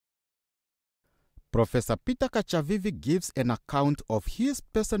Professor Peter Katjavivi gives an account of his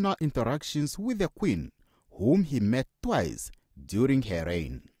personal interactions with the Queen, whom he met twice during her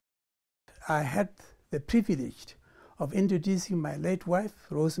reign. I had the privilege of introducing my late wife,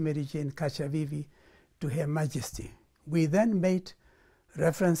 Rosemary Jane Katjavivi, to Her Majesty. We then made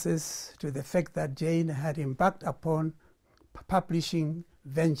references to the fact that Jane had embarked upon publishing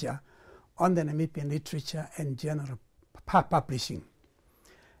venture on the Namibian literature and general publishing.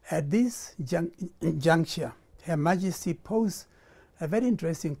 At this juncture, Her Majesty posed a very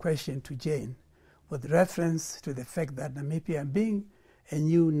interesting question to Jane with reference to the fact that Namibia, being a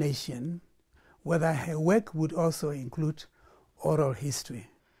new nation, whether her work would also include oral history.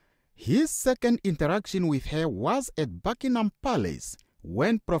 His second interaction with her was at Buckingham Palace,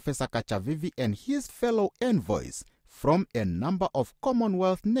 when Professor Katjavivi and his fellow envoys from a number of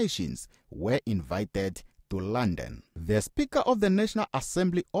Commonwealth nations were invited to London. The Speaker of the National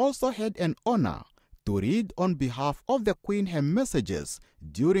Assembly also had an honor to read on behalf of the Queen her messages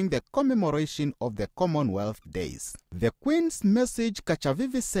during the commemoration of the Commonwealth Days. The Queen's message,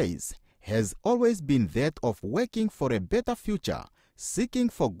 Katjavivi says, has always been that of working for a better future, seeking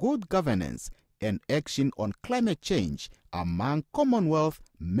for good governance and action on climate change among Commonwealth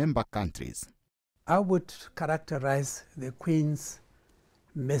member countries. I would characterize the Queen's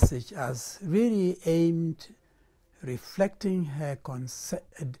message as really aimed, reflecting her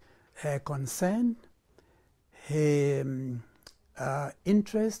concern, her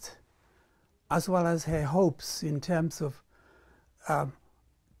interest, as well as her hopes in terms of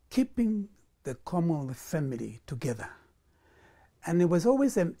keeping the Commonwealth family together. And it was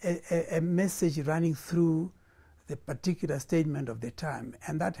always a message running through the particular statement of the time,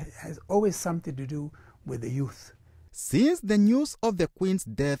 and that has always something to do with the youth. Since the news of the Queen's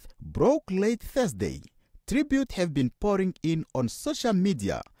death broke late Thursday, tribute have been pouring in on social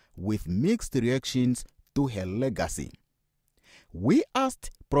media with mixed reactions to her legacy. We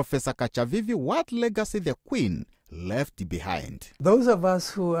asked Professor Katjavivi what legacy the Queen left behind. Those of us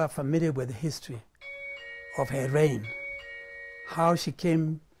who are familiar with the history of her reign, how she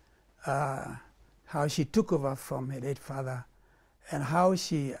came, how she took over from her late father, and how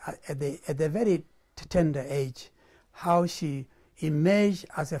she, at the very tender age, how she emerged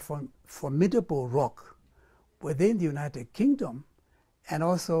as a formidable rock within the United Kingdom, and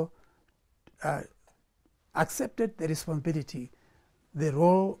also accepted the responsibility, the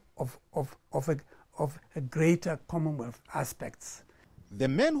role of a greater Commonwealth aspects. The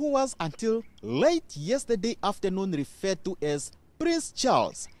man who was until late yesterday afternoon referred to as Prince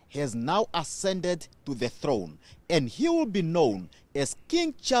Charles has now ascended to the throne, and he will be known as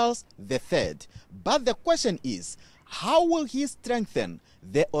King Charles III. But the question is, how will he strengthen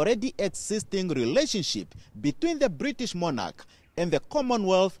the already existing relationship between the British monarch and the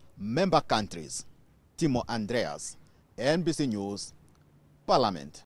Commonwealth member countries? Timo Andreas, NBC News, Parliament.